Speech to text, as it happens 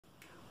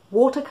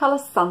watercolour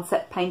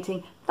sunset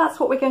painting. That's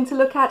what we're going to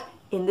look at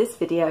in this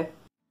video.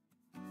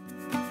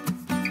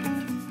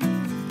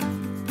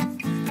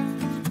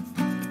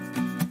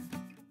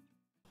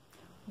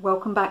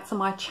 Welcome back to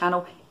my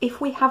channel. If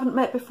we haven't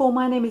met before,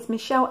 my name is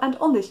Michelle, and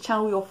on this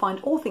channel you'll find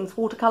all things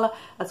watercolour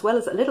as well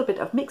as a little bit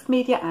of mixed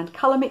media and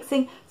colour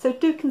mixing, so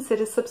do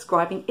consider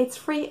subscribing. It's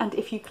free, and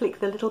if you click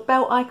the little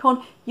bell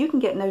icon you can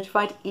get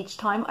notified each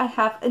time I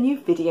have a new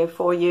video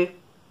for you.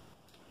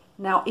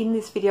 Now in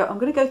this video I'm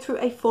going to go through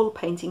a full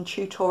painting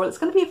tutorial. It's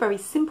going to be a very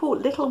simple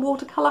little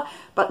watercolour,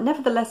 but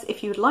nevertheless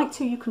if you would like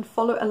to you can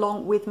follow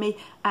along with me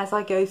as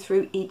I go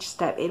through each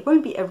step. It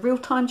won't be a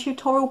real-time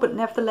tutorial, but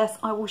nevertheless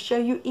I will show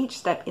you each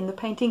step in the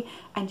painting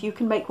and you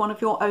can make one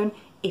of your own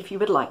if you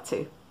would like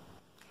to.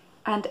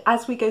 And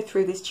as we go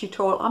through this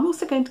tutorial I'm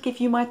also going to give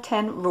you my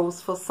 10 rules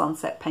for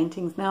sunset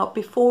paintings. Now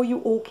before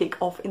you all kick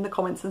off in the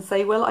comments and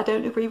say, well, I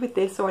don't agree with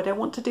this or I don't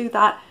want to do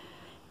that,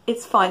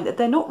 it's fine. That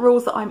they're not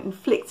rules that I'm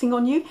inflicting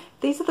on you.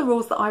 These are the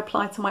rules that I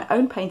apply to my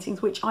own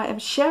paintings, which I am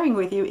sharing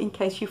with you in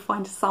case you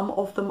find some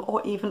of them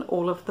or even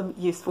all of them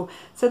useful.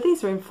 So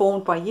these are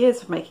informed by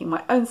years of making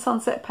my own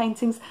sunset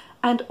paintings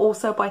and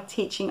also by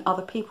teaching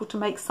other people to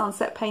make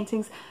sunset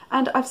paintings,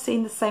 and I've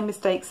seen the same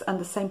mistakes and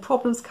the same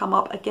problems come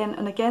up again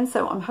and again,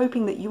 so I'm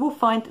hoping that you will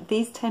find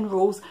these 10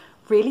 rules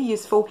really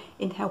useful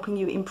in helping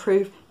you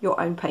improve your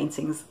own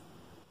paintings.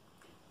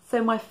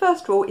 So my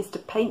first rule is to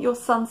paint your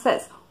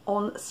sunsets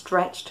on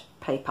stretched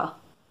paper.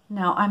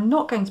 Now I'm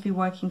not going to be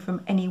working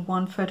from any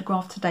one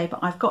photograph today, but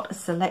I've got a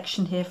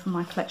selection here from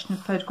my collection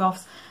of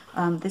photographs.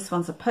 This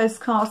one's a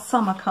postcard,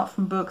 some are cut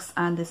from books,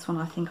 and this one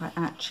I think I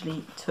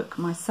actually took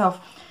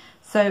myself.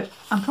 So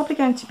I'm probably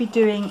going to be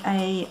doing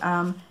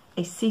a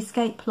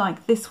seascape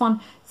like this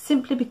one,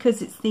 simply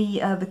because it's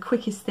the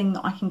quickest thing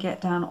that I can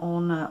get down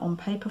on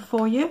paper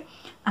for you,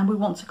 and we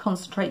want to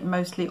concentrate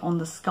mostly on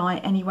the sky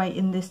anyway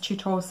in this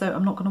tutorial, so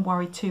I'm not going to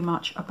worry too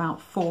much about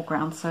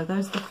foreground. So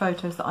those are the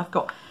photos that I've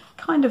got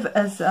kind of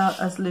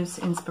as loose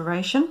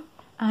inspiration,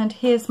 and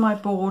here's my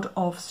board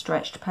of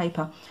stretched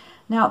paper.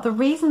 Now the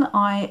reason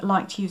I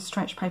like to use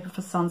stretched paper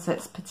for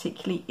sunsets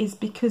particularly is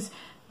because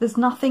there's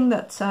nothing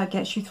that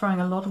gets you throwing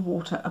a lot of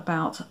water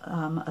about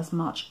as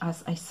much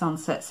as a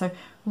sunset. So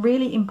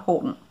really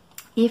important.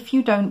 If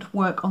you don't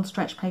work on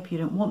stretched paper, you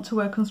don't want to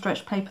work on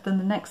stretched paper, then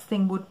the next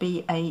thing would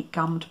be a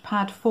gummed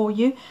pad for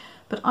you.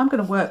 But I'm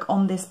going to work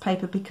on this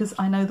paper because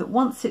I know that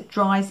once it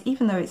dries,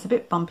 even though it's a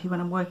bit bumpy when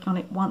I'm working on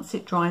it, once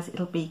it dries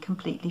it'll be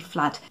completely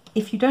flat.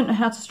 If you don't know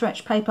how to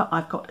stretch paper,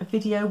 I've got a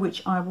video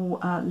which I will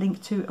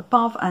link to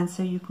above, and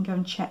so you can go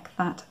and check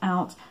that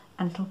out,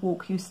 and it'll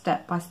walk you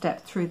step by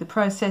step through the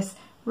process.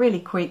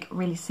 Really quick,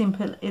 really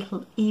simple.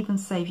 It'll even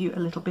save you a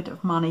little bit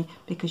of money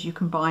because you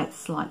can buy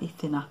slightly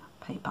thinner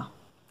paper.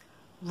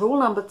 Rule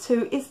number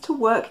 2 is to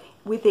work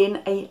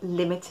within a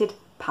limited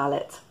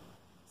palette.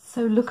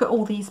 So look at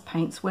all these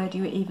paints. Where do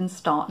you even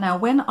start? Now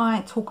when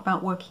I talk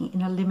about working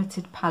in a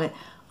limited palette,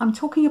 I'm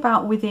talking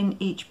about within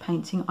each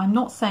painting. I'm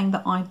not saying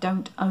that I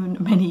don't own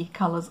many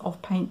colours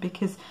of paint,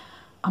 because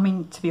I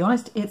mean, to be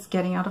honest, it's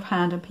getting out of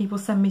hand and people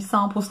send me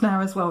samples now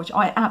as well, which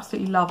I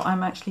absolutely love.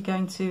 I'm actually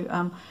going to,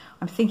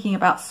 I'm thinking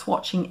about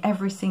swatching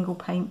every single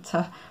paint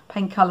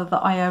colour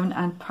that I own,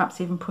 and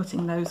perhaps even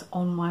putting those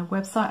on my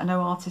website. I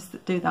know artists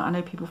that do that. I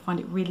know people find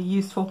it really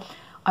useful.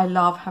 I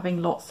love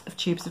having lots of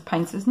tubes of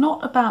paints. It's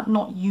not about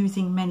not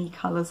using many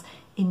colours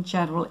in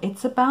general.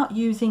 It's about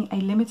using a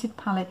limited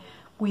palette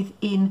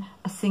within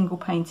a single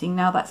painting.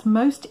 Now that's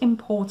most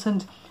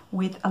important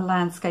with a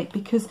landscape,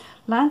 because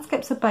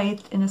landscapes are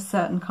bathed in a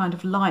certain kind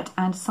of light,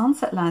 and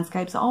sunset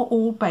landscapes are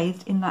all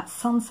bathed in that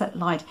sunset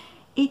light.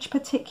 Each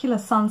particular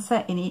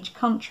sunset in each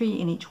country,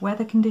 in each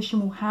weather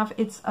condition, will have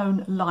its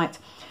own light,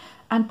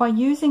 and by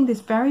using this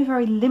very,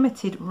 very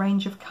limited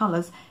range of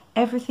colours,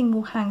 everything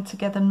will hang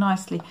together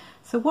nicely.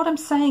 So what I'm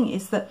saying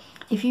is that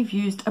if you've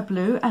used a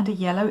blue and a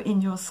yellow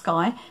in your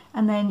sky,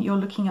 and then you're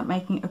looking at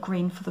making a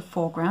green for the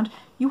foreground,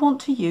 you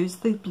want to use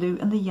the blue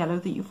and the yellow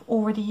that you've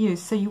already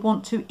used. So you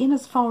want to, in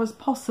as far as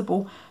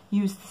possible,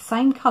 use the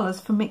same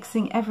colours for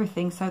mixing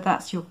everything. So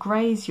that's your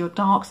greys, your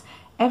darks,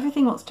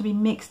 everything wants to be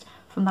mixed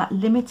from that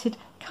limited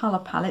colour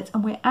palette,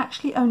 and we're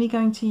actually only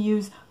going to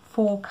use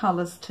 4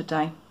 colours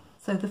today.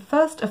 So the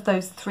first of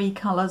those 3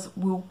 colours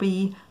will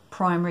be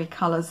primary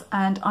colours,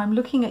 and I'm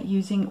looking at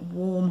using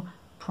warm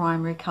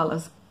primary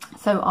colours.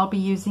 So I'll be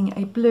using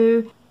a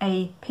blue,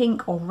 a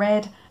pink or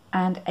red,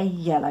 and a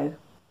yellow.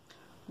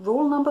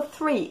 Rule number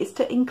 3 is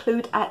to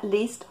include at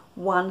least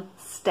 1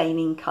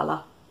 staining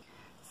colour.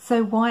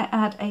 So why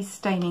add a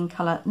staining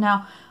colour?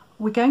 Now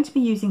we're going to be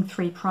using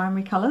 3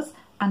 primary colours,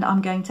 and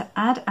I'm going to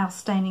add our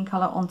staining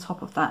colour on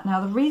top of that. Now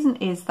the reason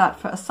is that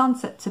for a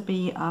sunset to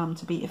be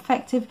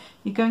effective,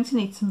 you're going to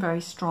need some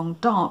very strong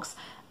darks,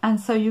 and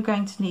so you're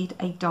going to need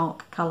a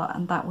dark colour,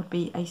 and that would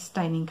be a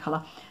staining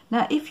colour.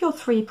 Now if your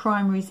 3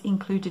 primaries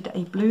included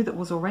a blue that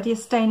was already a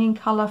staining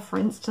colour, for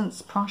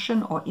instance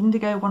Prussian or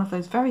indigo, one of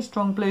those very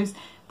strong blues,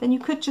 then you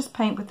could just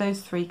paint with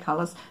those 3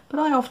 colours, but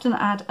I often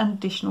add an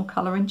additional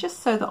colour in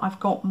just so that I've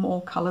got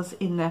more colours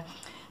in there.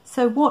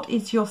 So what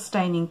is your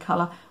staining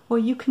colour? Well,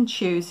 you can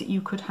choose.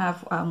 You could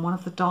have one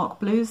of the dark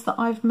blues that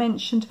I've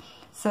mentioned.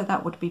 So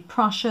that would be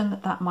Prussian,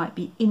 that might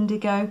be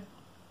indigo.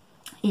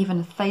 Even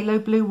a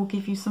phthalo blue will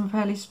give you some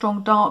fairly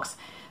strong darks.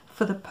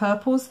 For the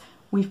purples,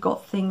 we've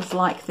got things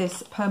like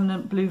this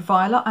permanent blue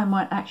violet. I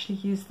might actually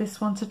use this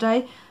one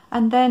today.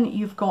 And then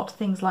you've got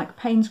things like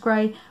Payne's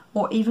grey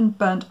or even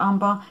burnt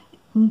umber.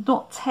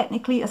 Not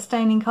technically a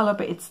staining colour,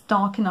 but it's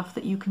dark enough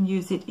that you can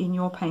use it in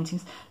your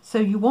paintings. So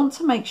you want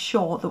to make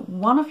sure that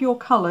one of your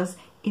colours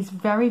is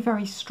very,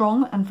 very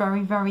strong and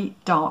very, very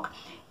dark.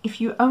 If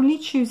you only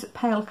choose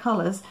pale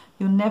colours,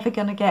 you're never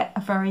going to get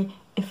a very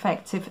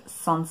effective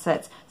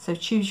sunset. So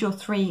choose your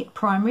 3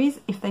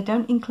 primaries. If they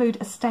don't include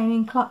a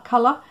staining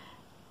colour,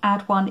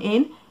 add one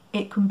in.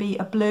 It can be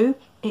a blue,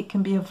 it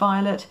can be a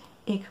violet,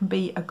 it can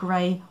be a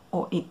grey,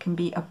 or it can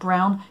be a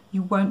brown.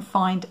 You won't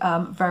find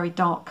very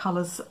dark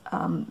colours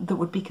that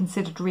would be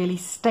considered really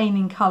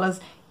staining colours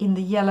in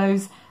the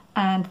yellows,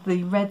 and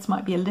the reds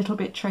might be a little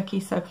bit tricky.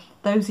 So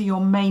those are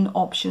your main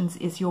options,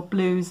 is your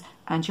blues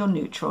and your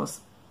neutrals.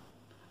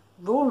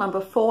 Rule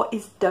number 4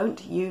 is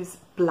don't use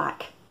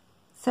black.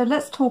 So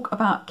let's talk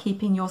about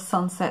keeping your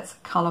sunsets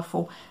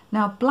colourful.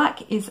 Now,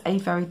 black is a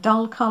very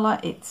dull colour.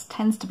 It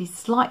tends to be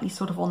slightly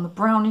sort of on the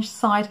brownish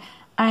side,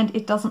 and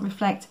it doesn't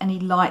reflect any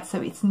light,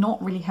 so it's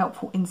not really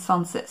helpful in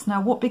sunsets. Now,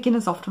 what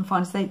beginners often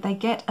find is they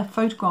get a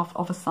photograph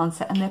of a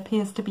sunset and there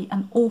appears to be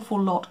an awful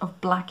lot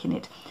of black in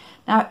it.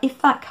 Now,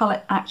 if that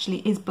colour actually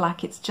is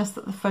black, it's just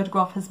that the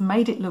photograph has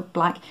made it look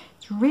black.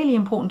 It's really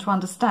important to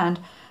understand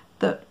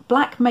that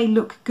black may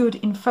look good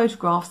in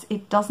photographs,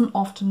 it doesn't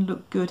often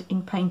look good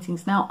in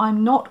paintings. Now,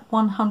 I'm not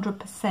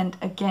 100%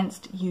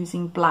 against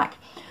using black,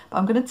 but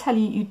I'm going to tell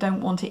you, you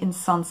don't want it in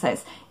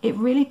sunsets. It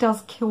really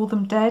does kill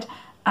them dead,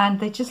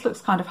 and they just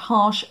looks kind of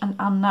harsh and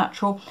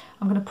unnatural.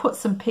 I'm going to put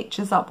some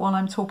pictures up while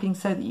I'm talking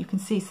so that you can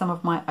see some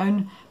of my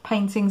own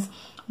paintings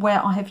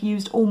where I have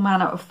used all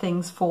manner of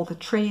things for the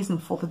trees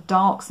and for the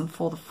darks and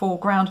for the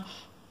foreground.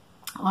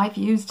 I've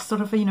used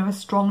sort of, you know, a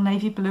strong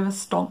navy blue, a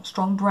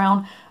strong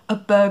brown, a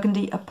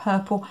burgundy, a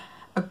purple,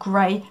 a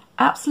grey.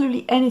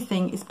 Absolutely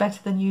anything is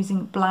better than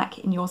using black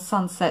in your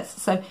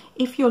sunsets. So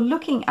if you're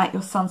looking at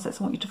your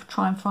sunsets, I want you to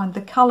try and find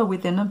the colour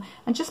within them.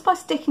 And just by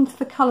sticking to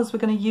the colours we're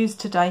going to use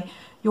today,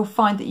 you'll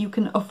find that you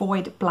can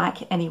avoid black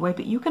anyway.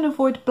 But you can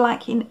avoid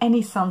black in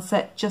any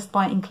sunset just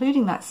by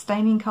including that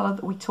staining colour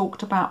that we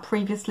talked about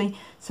previously.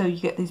 So you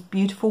get these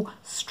beautiful,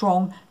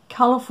 strong,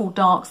 colourful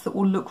darks that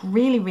will look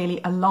really, really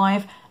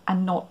alive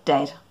and not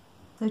dead.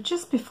 So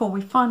just before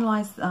we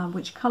finalise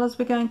which colours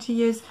we're going to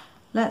use,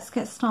 let's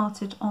get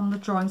started on the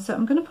drawing. So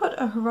I'm going to put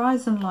a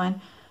horizon line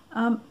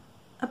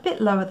a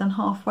bit lower than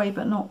halfway,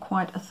 but not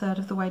quite a third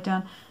of the way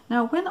down.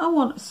 Now, when I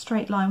want a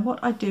straight line, what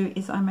I do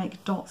is I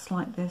make dots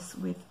like this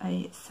with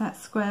a set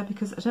square,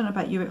 because I don't know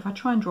about you, if I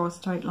try and draw a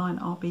straight line,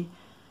 I'll be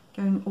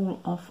going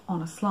all off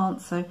on a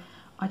slant. So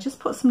I just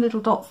put some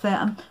little dots there,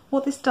 and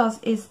what this does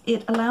is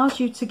it allows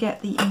you to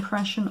get the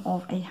impression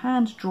of a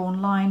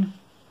hand-drawn line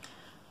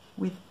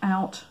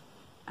without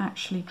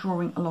actually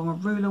drawing along a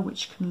ruler,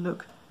 which can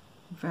look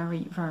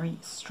very, very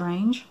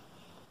strange.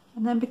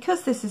 And then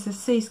because this is a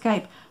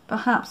seascape,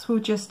 perhaps we'll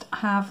just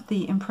have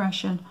the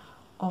impression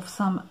of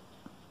some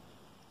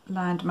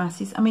land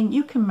masses. I mean,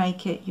 you can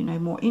make it, you know,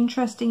 more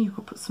interesting. You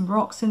could put some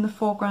rocks in the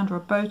foreground or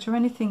a boat or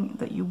anything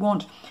that you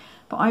want.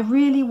 But I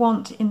really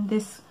want in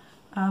this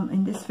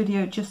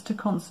video just to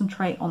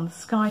concentrate on the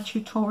sky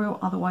tutorial.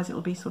 Otherwise,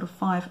 it'll be sort of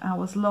 5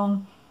 hours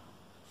long.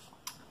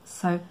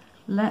 So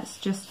let's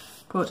just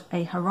put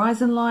a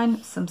horizon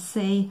line, some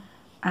sea,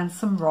 and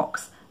some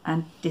rocks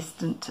and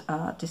distant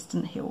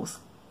hills.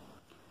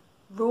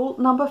 Rule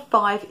number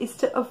 5 is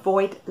to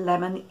avoid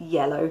lemon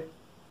yellow.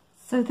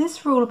 So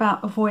this rule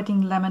about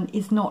avoiding lemon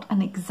is not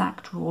an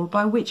exact rule,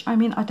 by which I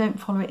mean I don't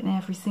follow it in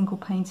every single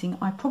painting.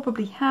 I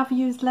probably have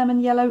used lemon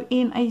yellow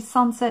in a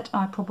sunset.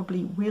 I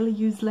probably will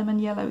use lemon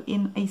yellow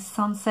in a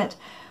sunset.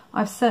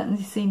 I've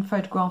certainly seen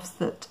photographs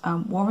that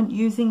warrant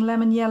using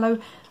lemon yellow,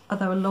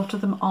 although a lot of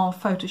them are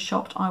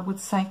photoshopped, I would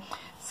say.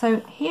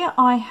 So here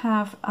I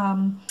have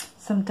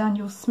some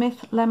Daniel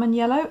Smith lemon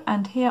yellow,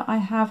 and here I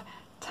have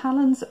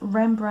Talens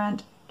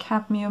Rembrandt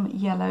cadmium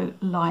yellow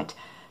light.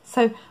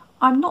 So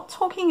I'm not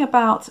talking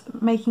about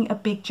making a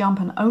big jump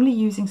and only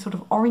using sort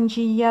of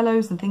orangey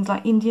yellows and things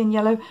like Indian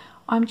yellow.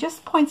 I'm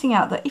just pointing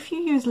out that if you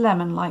use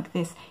lemon like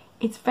this,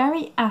 it's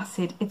very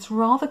acid, it's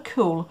rather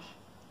cool,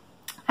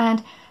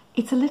 and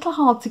it's a little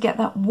hard to get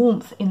that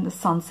warmth in the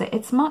sunset.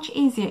 It's much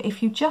easier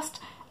if you just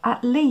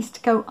at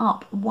least go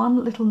up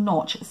one little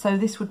notch. So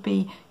this would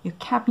be your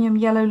cadmium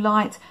yellow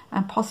light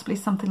and possibly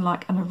something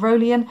like an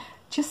Aurelian,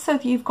 just so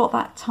that you've got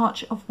that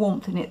touch of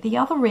warmth in it. The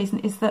other reason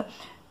is that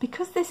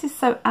because this is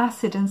so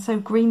acid and so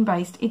green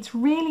based, it's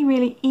really,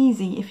 really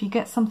easy if you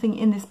get something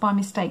in this by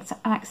mistake to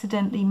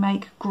accidentally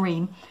make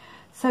green.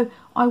 So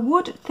I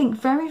would think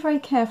very, very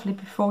carefully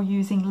before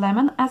using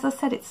lemon. As I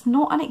said, it's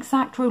not an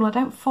exact rule. I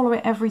don't follow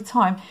it every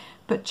time,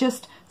 but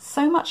just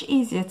so much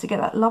easier to get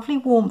that lovely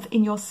warmth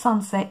in your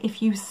sunset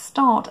if you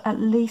start at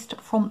least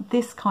from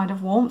this kind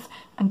of warmth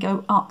and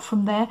go up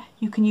from there.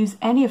 You can use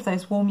any of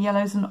those warm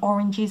yellows and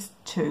oranges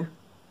too.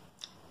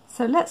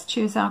 So let's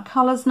choose our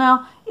colours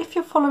now. If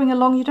you're following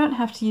along, you don't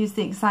have to use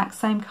the exact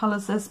same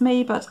colours as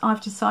me, but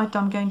I've decided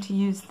I'm going to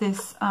use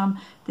this,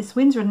 this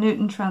Winsor &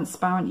 Newton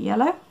transparent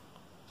yellow.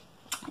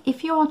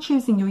 If you are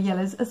choosing your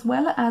yellows, as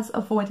well as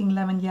avoiding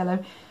lemon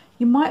yellow,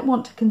 you might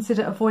want to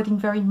consider avoiding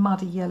very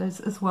muddy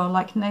yellows as well,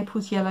 like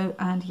Naples yellow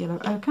and yellow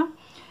ochre.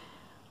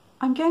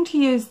 I'm going to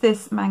use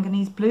this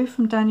manganese blue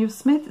from Daniel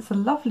Smith. It's a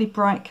lovely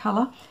bright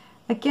colour.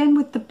 Again,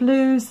 with the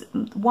blues,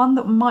 one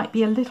that might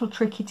be a little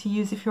tricky to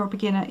use if you're a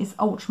beginner is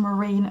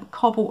ultramarine.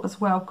 Cobalt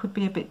as well could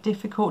be a bit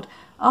difficult.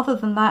 Other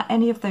than that,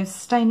 any of those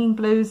staining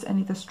blues,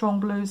 any of the strong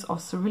blues or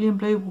cerulean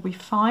blue will be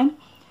fine.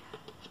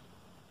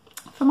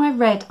 For my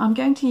red, I'm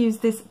going to use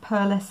this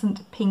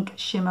Pearlescent Pink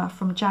Shimmer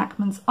from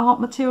Jackman's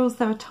Art Materials.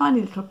 They're a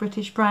tiny little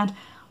British brand.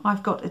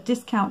 I've got a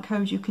discount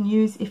code you can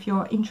use if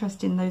you're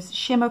interested in those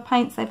shimmer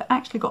paints. They've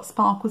actually got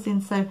sparkles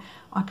in, so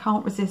I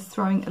can't resist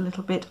throwing a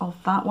little bit of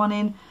that one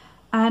in.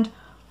 And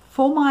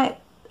for my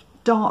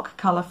dark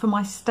colour, for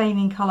my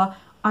staining colour,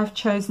 I've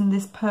chosen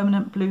this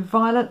Permanent Blue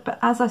Violet. But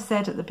as I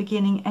said at the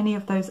beginning, any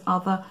of those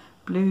other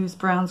blues,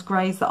 browns,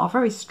 greys that are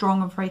very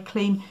strong and very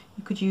clean,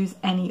 you could use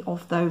any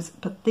of those.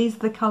 But these are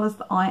the colours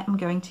that I am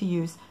going to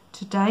use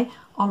today.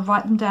 I'll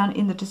write them down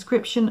in the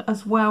description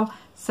as well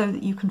so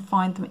that you can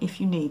find them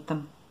if you need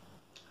them.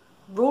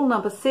 Rule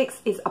number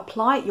 6 is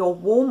apply your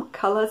warm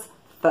colours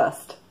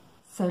first.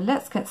 So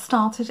let's get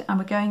started, and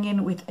we're going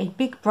in with a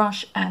big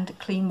brush and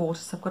clean water.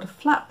 So I've got a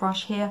flat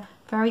brush here,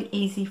 very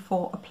easy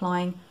for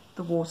applying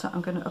the water.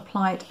 I'm going to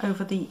apply it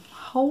over the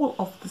whole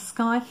of the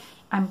sky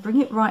and bring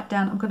it right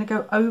down. I'm going to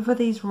go over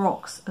these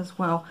rocks as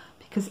well,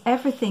 because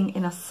everything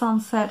in a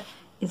sunset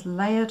is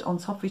layered on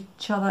top of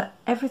each other.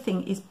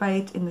 Everything is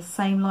bathed in the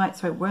same light,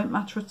 so it won't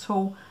matter at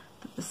all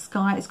that the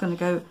sky is going to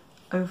go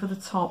over the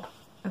top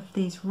of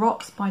these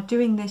rocks. By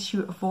doing this,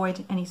 you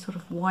avoid any sort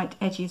of white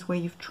edges where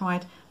you've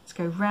tried to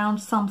go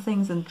round some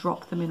things and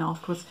drop them in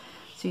afterwards.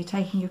 So you're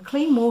taking your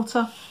clean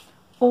water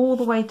all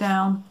the way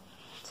down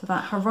to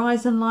that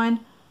horizon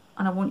line,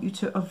 and I want you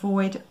to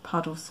avoid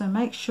puddles. So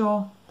make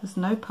sure there's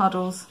no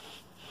puddles.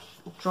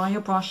 Dry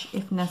your brush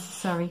if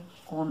necessary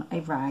on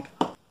a rag.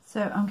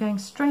 So I'm going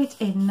straight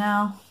in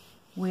now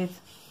with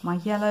my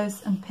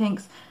yellows and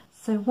pinks.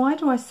 So why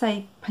do I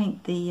say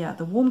paint the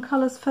warm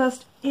colours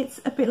first?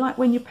 It's a bit like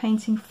when you're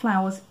painting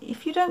flowers.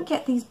 If you don't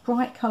get these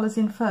bright colours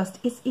in first,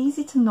 it's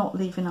easy to not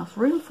leave enough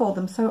room for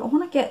them. So I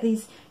want to get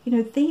these, you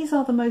know, these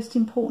are the most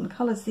important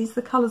colours. These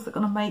are the colours that are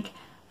going to make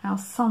our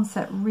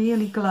sunset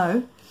really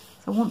glow.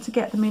 So I want to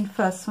get them in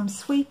first. So I'm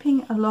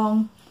sweeping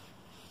along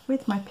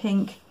with my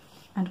pink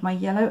and my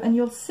yellow, and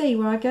you'll see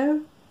where I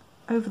go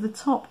over the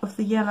top of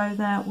the yellow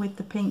there with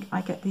the pink,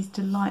 I get these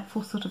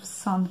delightful sort of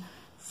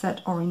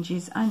sunset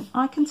oranges, and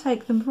I can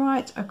take them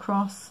right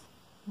across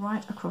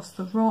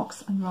the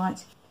rocks and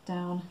right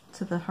down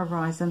to the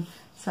horizon.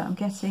 So I'm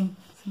getting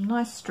some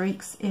nice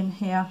streaks in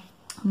here.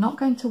 I'm not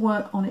going to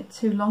work on it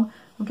too long.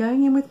 I'm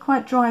going in with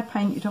quite dry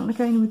paint. You don't want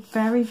to go in with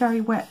very,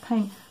 very wet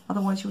paint,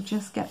 otherwise you'll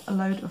just get a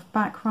load of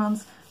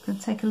backgrounds. I'm going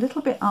to take a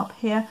little bit up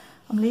here.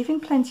 I'm leaving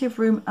plenty of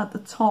room at the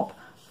top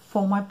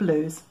for my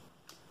blues.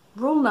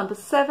 Rule number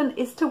 7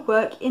 is to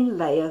work in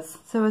layers.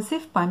 So as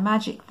if by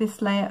magic,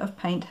 this layer of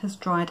paint has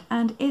dried,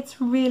 and it's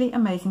really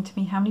amazing to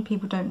me how many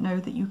people don't know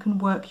that you can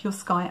work your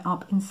sky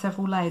up in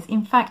several layers.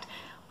 In fact,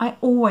 I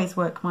always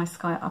work my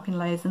sky up in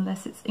layers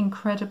unless it's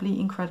incredibly,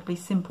 incredibly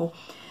simple,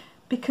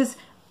 because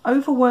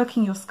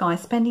overworking your sky,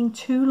 spending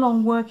too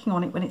long working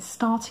on it when it's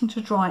starting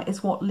to dry,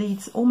 is what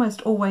leads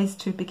almost always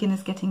to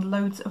beginners getting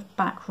loads of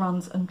back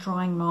runs and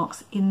drying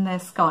marks in their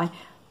sky.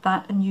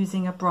 That and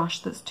using a brush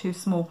that's too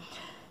small.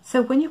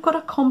 So when you've got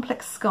a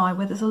complex sky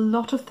where there's a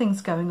lot of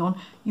things going on,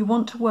 you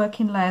want to work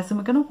in layers, and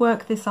we're going to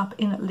work this up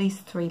in at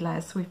least 3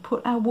 layers. So we've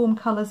put our warm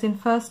colours in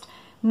first.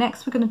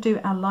 Next we're going to do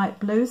our light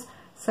blues.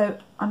 So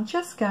I'm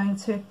just going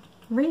to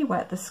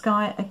re-wet the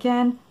sky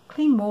again,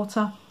 clean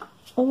water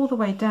all the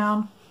way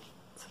down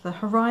to the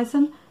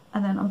horizon,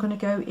 and then I'm going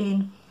to go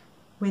in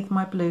with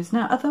my blues.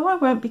 Now, although I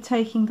won't be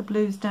taking the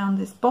blues down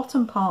this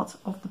bottom part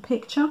of the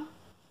picture,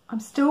 I'm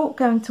still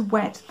going to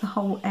wet the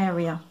whole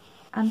area.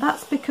 And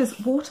that's because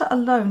water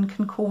alone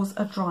can cause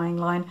a drying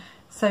line.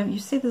 So you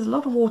see there's a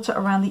lot of water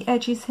around the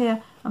edges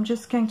here. I'm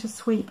just going to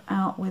sweep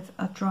out with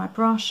a dry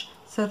brush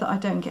so that I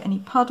don't get any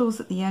puddles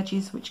at the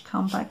edges which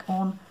come back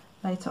on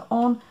later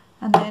on.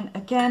 And then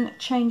again,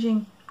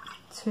 changing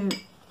to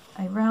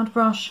a round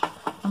brush,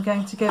 I'm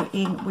going to go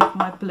in with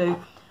my blue.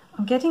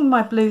 I'm getting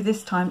my blue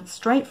this time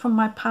straight from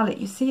my palette.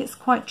 You see it's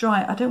quite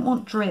dry. I don't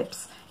want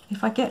drips.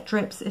 If I get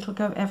drips, it'll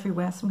go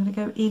everywhere. So I'm going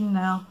to go in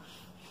now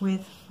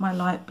with my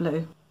light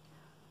blue.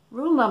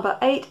 Rule number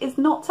 8 is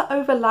not to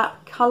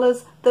overlap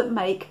colours that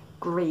make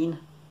green.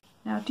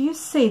 Now, do you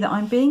see that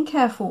I'm being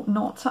careful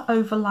not to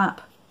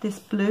overlap this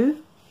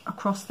blue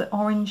across the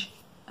orange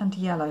and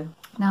yellow.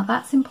 Now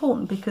that's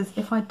important because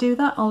if I do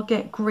that I'll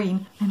get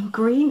green, and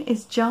green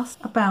is just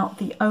about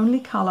the only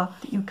colour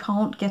that you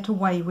can't get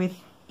away with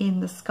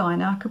in the sky.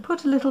 Now I could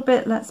put a little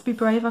bit, let's be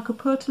brave, I could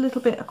put a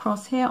little bit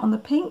across here on the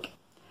pink.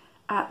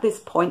 At this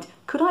point,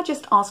 could I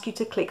just ask you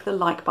to click the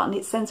like button?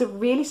 It sends a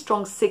really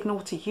strong signal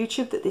to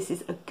YouTube that this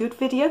is a good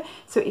video.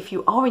 So if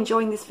you are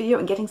enjoying this video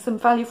and getting some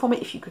value from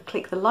it, if you could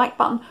click the like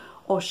button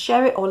or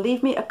share it or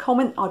leave me a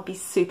comment, I'd be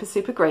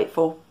super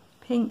grateful.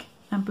 Pink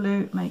and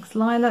blue makes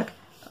lilac.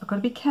 I've got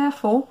to be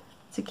careful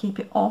to keep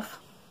it off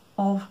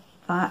of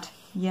that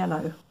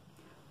yellow.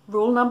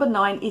 Rule number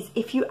 9 is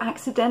if you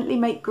accidentally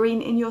make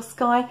green in your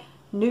sky,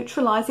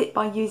 neutralize it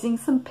by using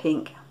some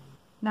pink.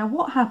 Now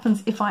what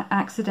happens if I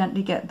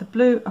accidentally get the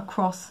blue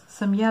across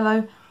some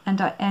yellow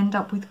and I end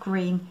up with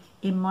green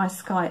in my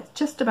sky? It's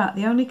just about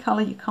the only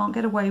colour you can't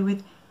get away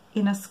with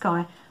in a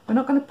sky. We're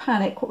not going to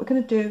panic. What we're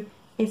going to do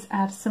is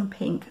add some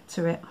pink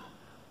to it.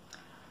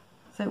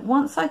 So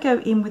once I go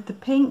in with the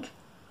pink,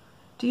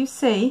 do you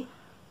see?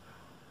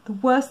 The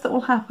worst that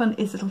will happen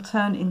is it'll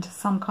turn into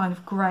some kind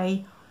of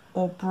grey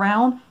or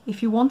brown.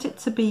 If you want it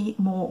to be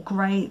more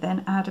grey,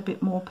 then add a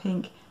bit more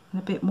pink and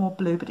a bit more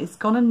blue, but it's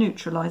going to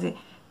neutralise it.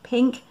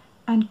 Pink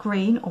and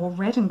green, or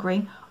red and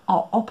green,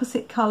 are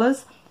opposite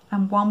colours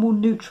and one will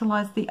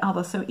neutralise the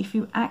other. So if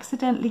you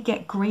accidentally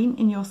get green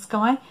in your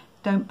sky,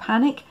 don't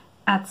panic,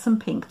 add some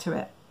pink to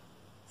it.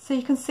 So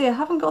you can see I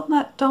haven't gotten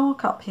that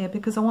dark up here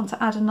because I want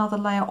to add another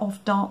layer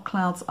of dark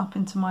clouds up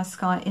into my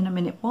sky in a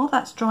minute. While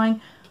that's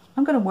drying,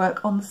 I'm going to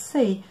work on the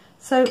sea.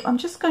 So I'm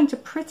just going to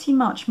pretty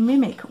much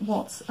mimic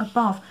what's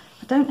above.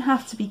 I don't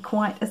have to be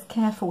quite as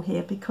careful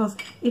here because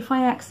if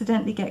I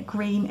accidentally get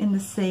green in the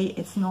sea,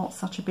 it's not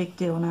such a big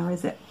deal now,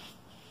 is it?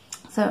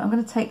 So I'm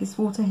going to take this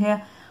water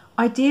here.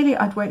 Ideally,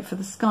 I'd wait for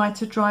the sky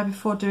to dry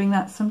before doing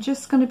that. So I'm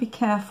just going to be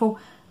careful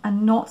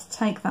and not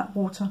take that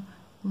water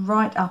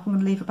right up. I'm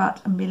going to leave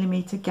about a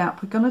millimetre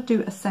gap. We're going to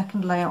do a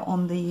second layer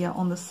on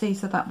the sea,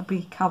 so that will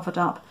be covered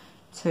up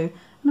too.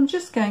 And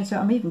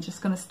I'm even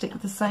just going to stick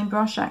with the same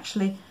brush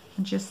actually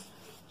and just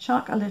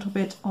chuck a little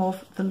bit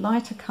of the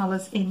lighter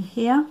colours in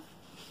here.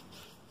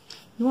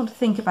 You want to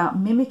think about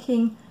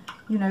mimicking,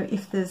 you know,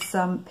 if there's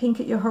pink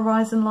at your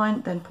horizon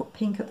line, then put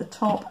pink at the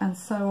top and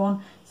so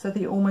on, so that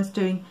you're almost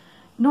doing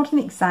not an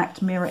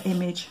exact mirror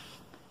image,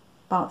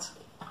 but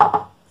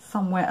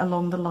somewhere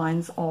along the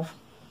lines of.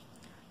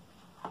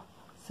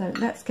 So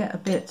let's get a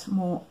bit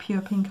more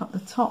pure pink up the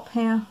top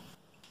here.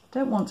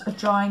 Don't want a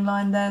drying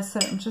line there, so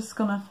I'm just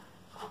going to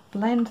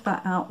blend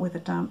that out with a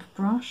damp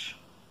brush.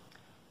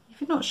 If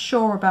you're not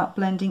sure about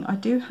blending, I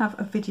do have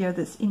a video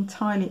that's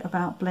entirely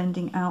about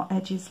blending out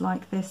edges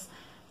like this,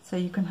 so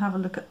you can have a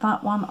look at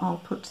that one.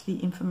 I'll put the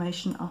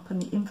information up in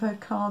the info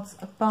cards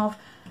above,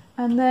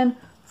 and then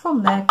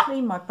from there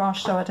clean my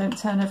brush so I don't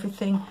turn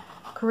everything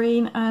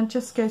green and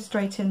just go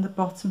straight in the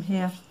bottom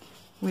here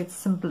with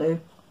some blue.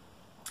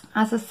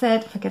 As I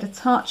said, if I get a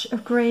touch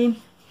of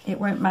green, it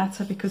won't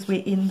matter because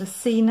we're in the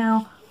sea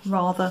now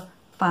rather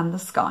than the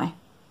sky.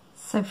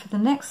 So for the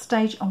next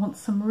stage, I want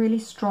some really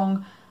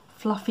strong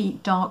fluffy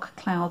dark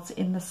clouds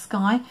in the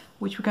sky,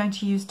 which we're going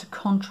to use to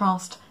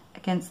contrast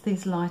against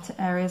these lighter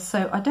areas.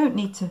 So I don't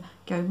need to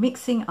go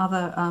mixing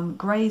other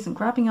greys and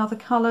grabbing other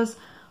colours.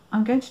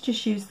 I'm going to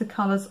just use the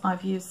colours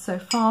I've used so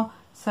far.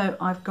 So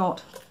I've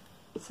got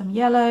some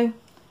yellow,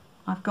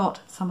 I've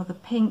got some of the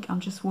pink. I'm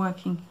just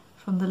working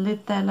from the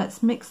lid there.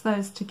 Let's mix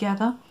those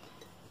together.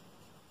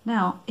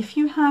 Now, if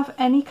you have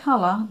any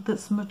colour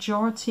that's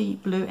majority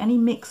blue, any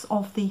mix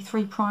of the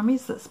three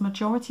primaries that's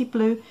majority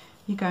blue,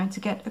 you're going to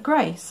get a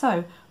grey.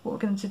 So what we're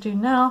going to do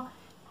now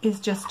is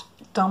just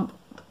dump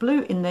the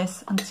blue in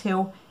this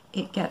until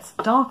it gets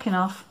dark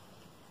enough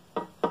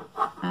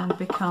and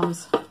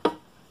becomes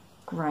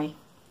grey.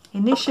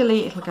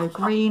 Initially it'll go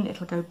green,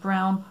 it'll go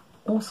brown,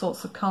 all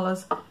sorts of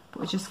colours, but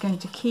we're just going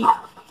to keep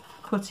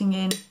putting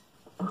in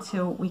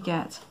until we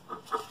get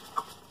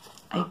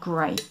a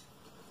grey.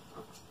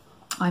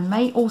 I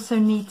may also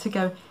need to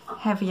go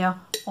heavier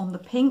on the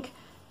pink,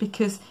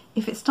 because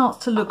if it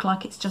starts to look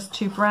like it's just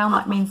too brown,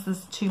 that means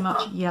there's too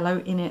much yellow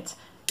in it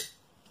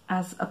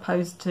as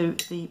opposed to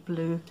the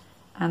blue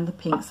and the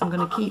pink. So I'm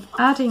going to keep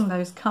adding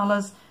those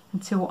colours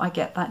until I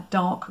get that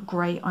dark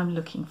grey I'm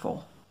looking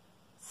for.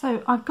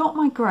 So I've got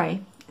my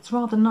grey. It's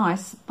rather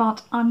nice,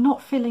 but I'm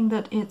not feeling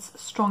that it's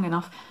strong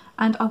enough.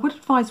 And I would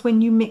advise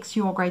when you mix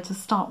your grey to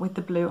start with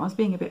the blue. I was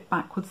being a bit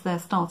backwards there,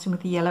 starting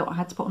with the yellow. I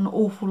had to put an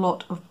awful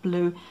lot of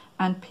blue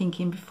and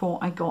pink in before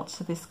I got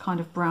to this kind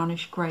of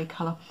brownish grey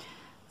colour.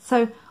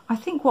 So I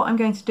think what I'm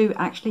going to do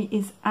actually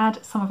is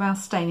add some of our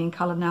staining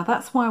colour. Now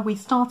that's why we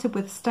started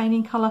with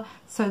staining colour,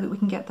 so that we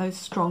can get those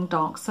strong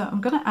darks. So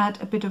I'm going to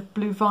add a bit of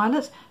blue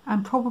violet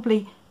and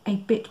probably a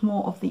bit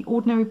more of the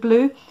ordinary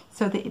blue,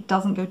 so that it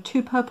doesn't go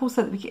too purple,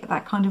 so that we get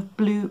that kind of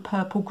blue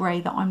purple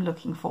grey that I'm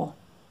looking for.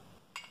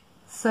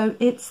 So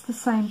it's the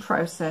same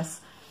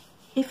process.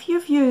 If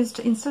you've used,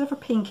 instead of a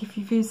pink, if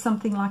you've used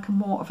something like a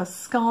more of a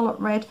scarlet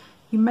red,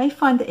 you may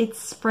find that it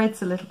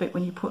spreads a little bit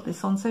when you put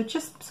this on. So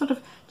just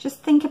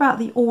think about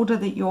the order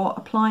that you're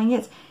applying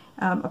it.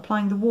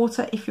 applying the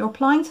water. If you're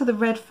applying to the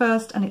red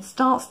first and it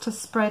starts to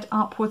spread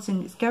upwards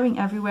and it's going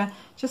everywhere,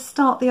 just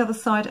start the other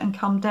side and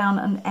come down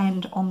and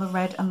end on the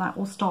red, and that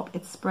will stop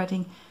it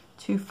spreading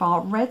too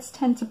far. Reds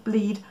tend to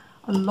bleed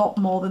a lot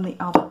more than the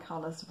other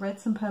colours.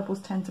 Reds and purples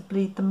tend to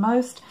bleed the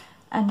most,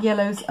 and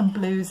yellows and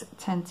blues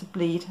tend to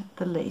bleed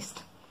the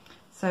least.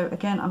 So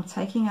again, I'm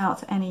taking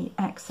out any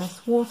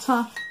excess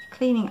water,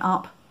 cleaning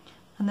up,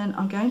 and then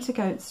I'm going to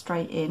go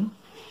straight in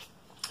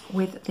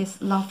with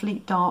this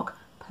lovely dark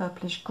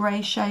purplish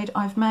grey shade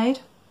I've made,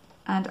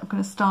 and I'm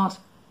going to start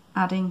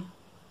adding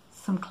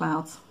some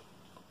clouds.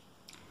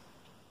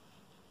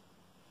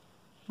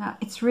 Now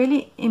it's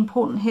really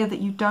important here that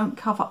you don't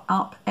cover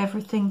up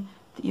everything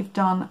that you've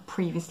done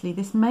previously.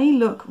 This may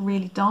look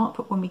really dark,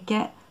 but when we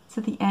get to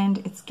the end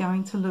it's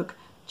going to look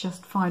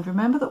just fine.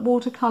 Remember that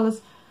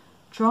watercolours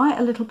dry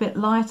a little bit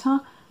lighter,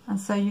 and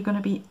so you're going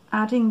to be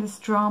adding this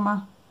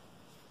drama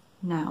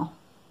now.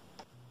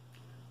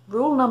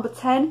 Rule number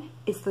 10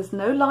 is there's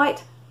no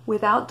light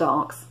without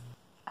darks,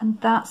 and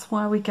that's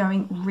why we're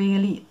going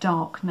really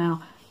dark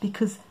now,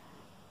 because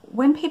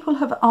when people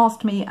have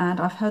asked me, and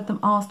I've heard them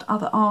ask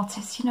other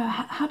artists, you know,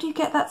 how do you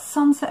get that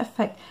sunset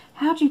effect?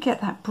 How do you get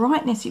that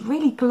brightness? It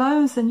really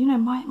glows, and you know,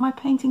 my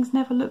paintings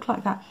never look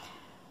like that.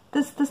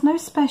 There's no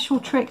special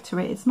trick to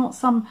it. It's not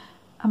some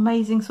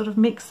amazing sort of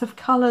mix of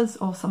colours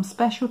or some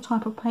special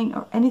type of paint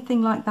or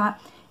anything like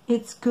that.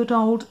 It's good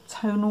old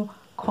tonal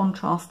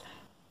contrast.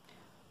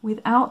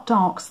 Without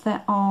darks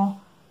there are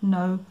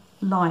no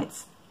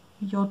lights.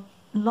 Your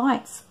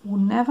lights will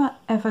never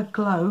ever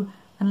glow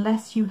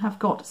unless you have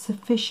got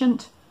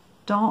sufficient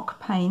dark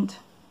paint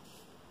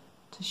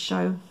to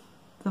show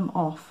them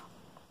off.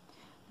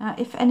 Now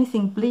if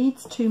anything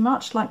bleeds too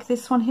much like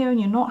this one here and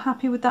you're not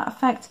happy with that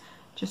effect,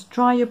 just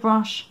dry your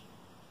brush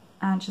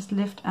and just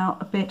lift out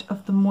a bit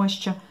of the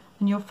moisture,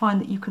 and you'll find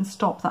that you can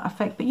stop that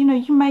effect. But you know,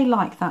 you may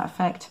like that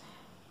effect.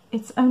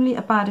 It's only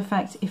a bad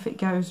effect if it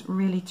goes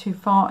really too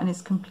far and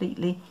is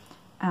completely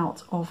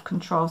out of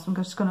control. So I'm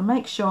just going to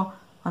make sure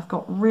I've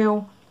got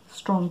real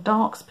strong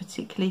darks,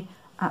 particularly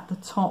at the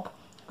top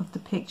of the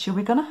picture.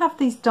 We're going to have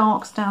these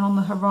darks down on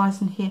the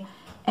horizon here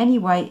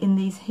anyway in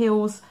these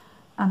hills,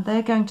 and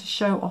they're going to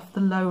show off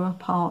the lower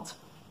part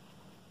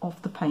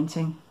of the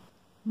painting.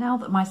 Now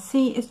that my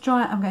sea is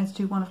dry, I'm going to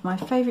do one of my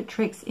favourite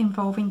tricks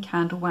involving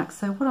candle wax.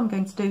 So what I'm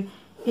going to do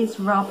is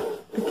rub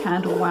the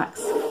candle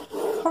wax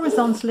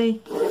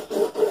horizontally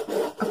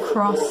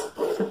across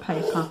the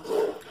paper.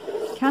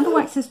 Candle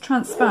wax is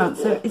transparent,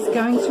 so it's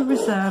going to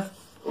reserve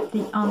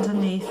the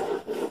underneath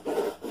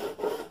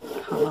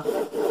colour.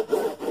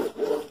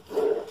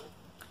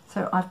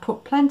 So I've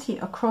put plenty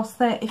across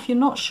there. If you're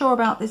not sure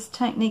about this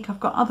technique, I've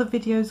got other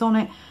videos on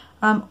it.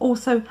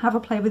 Also have a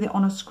play with it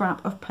on a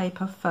scrap of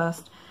paper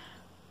first.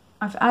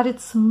 I've added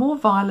some more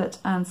violet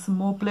and some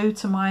more blue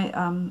to my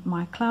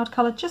my cloud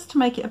colour, just to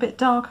make it a bit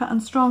darker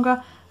and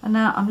stronger. And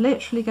now I'm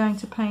literally going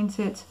to paint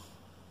it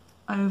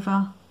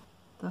over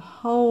the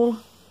whole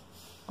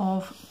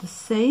of the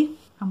sea,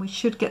 and we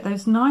should get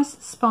those nice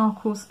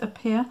sparkles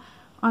appear.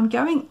 I'm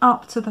going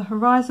up to the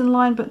horizon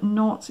line but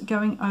not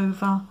going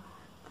over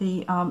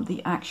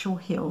the actual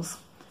hills.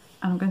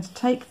 And I'm going to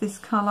take this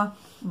colour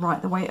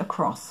right the way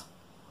across.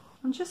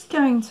 I'm just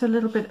going to a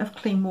little bit of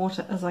clean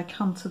water as I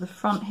come to the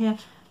front here,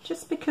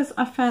 just because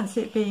I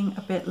fancy it being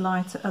a bit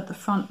lighter at the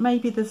front.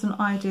 Maybe there's an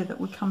idea that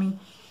we're coming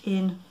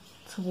in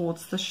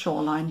towards the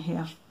shoreline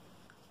here.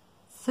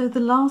 So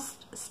the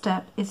last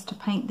step is to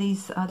paint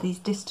these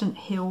distant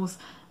hills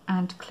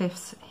and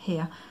cliffs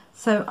here.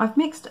 So I've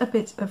mixed a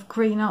bit of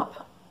green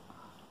up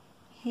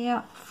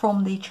here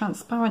from the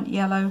transparent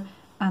yellow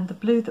and the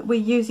blue that we're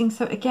using.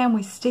 So again,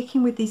 we're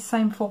sticking with these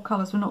same four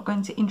colours. We're not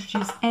going to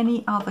introduce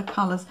any other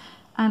colours.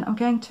 And I'm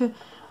going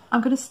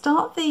to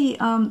start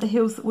the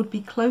hills that would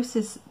be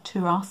closest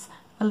to us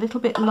a little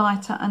bit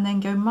lighter, and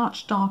then go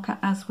much darker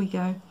as we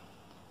go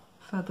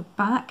further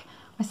back.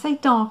 I say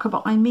darker,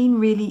 but I mean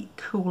really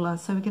cooler.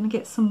 So we're going to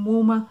get some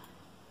warmer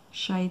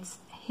shades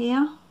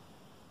here,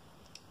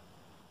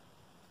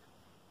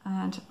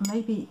 and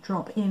maybe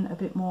drop in a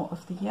bit more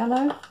of the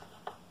yellow.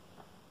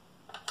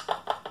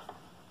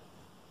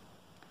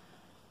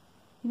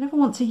 You never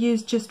want to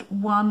use just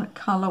one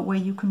colour where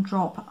you can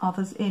drop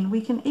others in.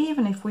 We can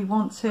even, if we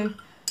want to,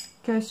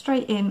 go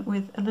straight in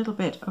with a little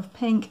bit of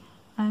pink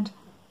and,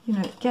 you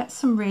know, get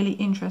some really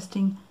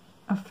interesting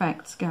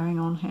effects going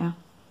on here.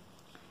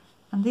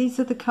 And these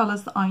are the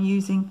colours that I'm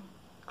using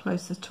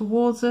closer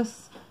towards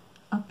us,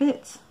 a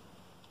bit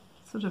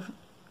sort of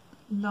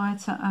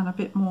lighter and a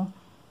bit more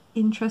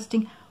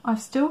interesting.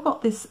 I've still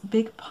got this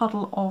big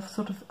puddle of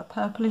sort of a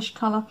purplish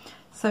colour,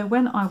 so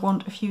when I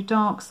want a few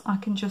darks I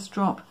can just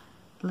drop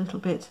a little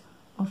bit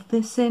of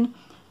this in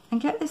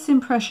and get this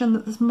impression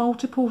that there's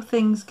multiple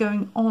things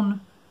going on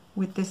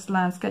with this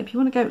landscape. You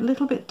want to go a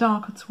little bit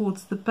darker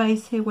towards the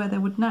base here where there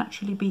would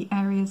naturally be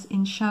areas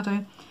in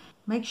shadow.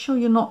 Make sure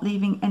you're not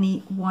leaving any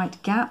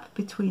white gap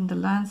between the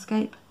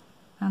landscape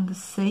and the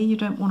sea. You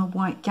don't want a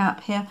white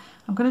gap here.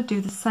 I'm going to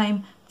do the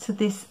same to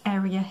this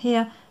area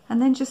here,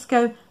 and then just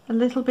go a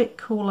little bit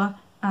cooler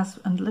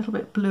and a little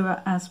bit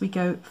bluer as we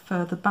go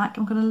further back.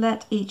 I'm going to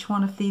let each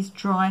one of these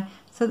dry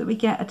so that we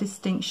get a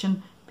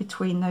distinction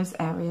between those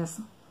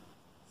areas.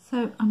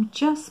 So I'm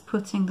just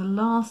putting the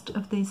last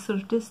of these sort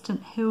of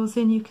distant hills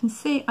in. You can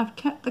see I've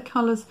kept the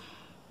colours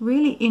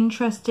really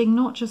interesting,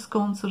 not just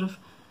gone sort of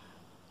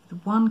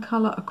one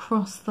colour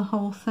across the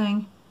whole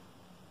thing,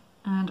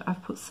 and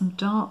I've put some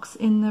darks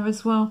in there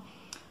as well.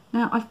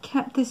 Now I've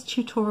kept this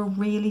tutorial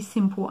really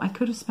simple. I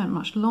could have spent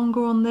much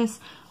longer on this.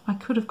 I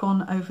could have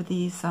gone over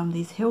these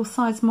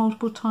hillsides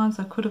multiple times.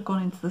 I could have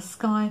gone into the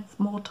sky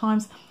more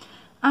times.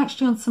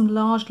 Actually, on some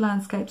large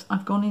landscapes,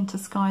 I've gone into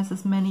skies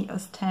as many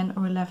as 10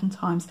 or 11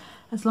 times.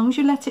 As long as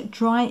you let it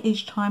dry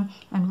each time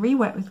and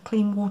re-wet with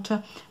clean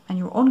water, and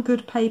you're on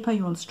good paper,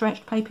 you're on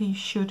stretched paper, you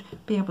should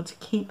be able to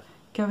keep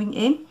going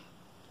in.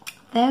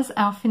 There's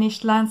our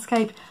finished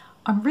landscape.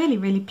 I'm really,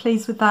 really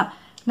pleased with that.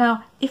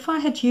 Now, if I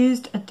had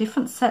used a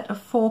different set of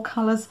 4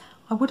 colours,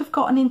 I would have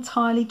got an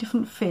entirely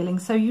different feeling.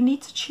 So you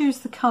need to choose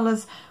the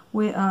colours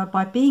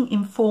by being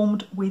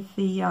informed with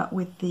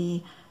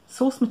the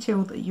source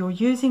material that you're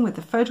using, with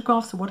the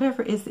photographs or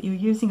whatever it is that you're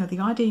using, or the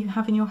idea you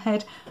have in your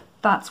head.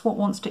 That's what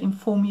wants to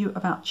inform you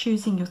about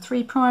choosing your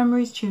 3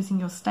 primaries, choosing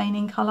your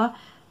staining colour,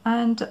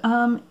 and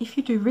if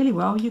you do really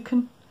well, you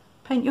can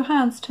paint your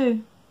hands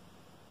too.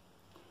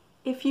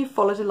 If you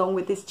followed along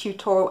with this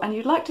tutorial and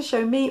you'd like to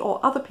show me or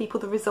other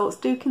people the results,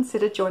 do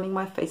consider joining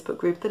my Facebook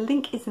group. The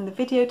link is in the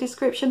video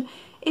description.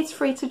 It's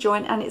free to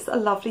join and it's a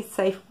lovely,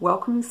 safe,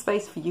 welcoming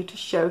space for you to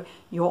show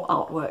your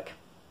artwork.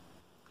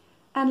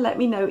 And let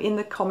me know in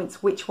the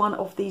comments which one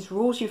of these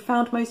rules you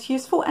found most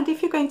useful, and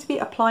if you're going to be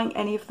applying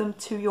any of them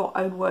to your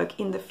own work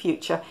in the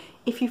future.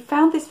 If you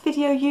found this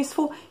video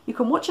useful, you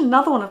can watch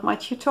another one of my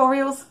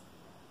tutorials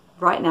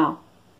right now.